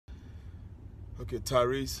Okay,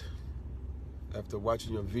 Tyrese, after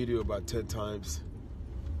watching your video about 10 times,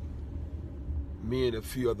 me and a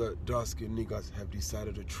few other dark-skinned niggas have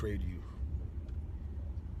decided to trade you.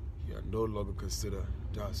 You are no longer considered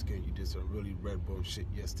dark-skinned. You did some really red bone shit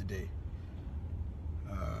yesterday.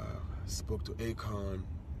 Spoke to Akon,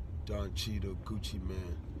 Don Cheadle, Gucci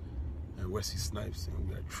Man, and Wesley Snipes, and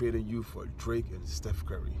we are trading you for Drake and Steph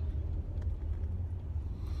Curry.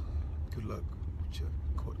 Good luck with your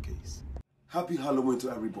court case. Happy Halloween to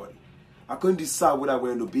everybody. I couldn't decide what I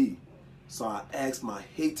wanted to be, so I asked my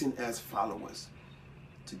hating ass followers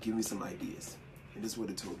to give me some ideas. And this is what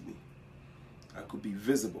they told me. I could be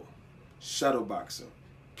visible, shadow boxer,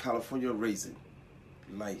 California raisin,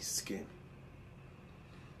 light skin.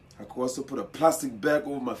 I could also put a plastic bag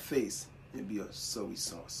over my face and be a soy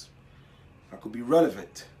sauce. I could be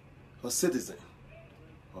relevant, a citizen,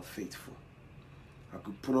 or faithful. I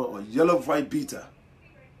could put on a yellow white beater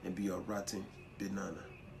and be a rotten banana.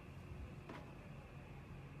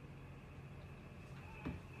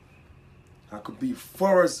 I could be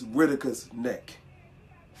Forrest Whitaker's neck,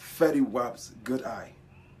 Fetty Wap's good eye,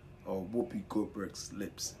 or Whoopi Goldberg's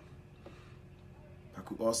lips. I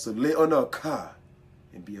could also lay under a car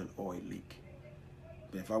and be an oil leak.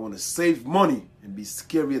 But if I want to save money and be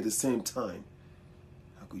scary at the same time,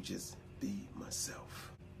 I could just be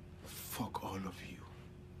myself. Fuck all of you.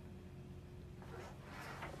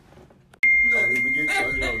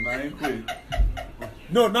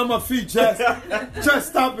 No, not my feet, Jess. Jess,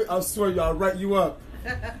 stop it. I swear, y'all write you up.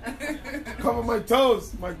 Cover my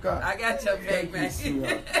toes. My God. I got your back, man.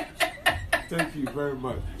 Thank you very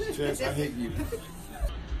much. Jess, I hate you.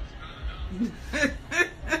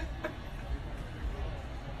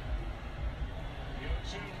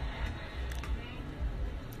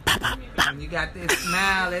 You got this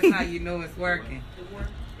smile, that's how you know it's working.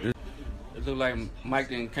 It looked like Mike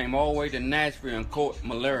then came all the way to Nashville and caught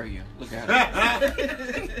malaria. Look at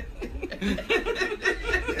it.